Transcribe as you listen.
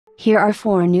Here are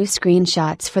 4 new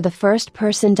screenshots for the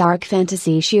first-person dark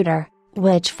fantasy shooter,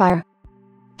 Witchfire.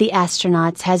 The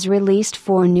Astronauts has released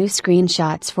 4 new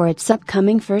screenshots for its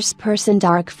upcoming first-person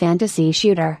dark fantasy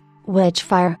shooter,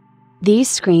 Witchfire. These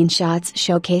screenshots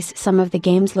showcase some of the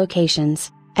game's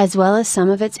locations, as well as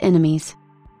some of its enemies.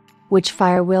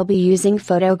 Witchfire will be using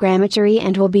photogrammetry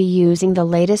and will be using the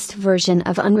latest version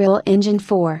of Unreal Engine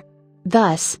 4.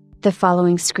 Thus, the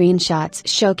following screenshots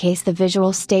showcase the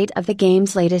visual state of the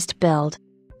game's latest build.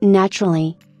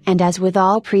 Naturally, and as with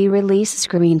all pre-release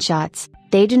screenshots,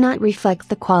 they do not reflect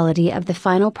the quality of the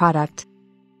final product.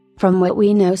 From what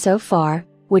we know so far,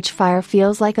 Witchfire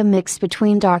feels like a mix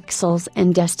between Dark Souls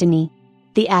and Destiny.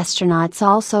 The Astronauts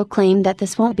also claim that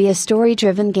this won't be a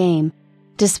story-driven game.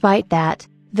 Despite that,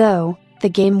 though, the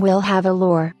game will have a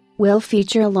lore, will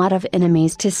feature a lot of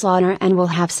enemies to slaughter and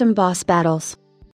will have some boss battles.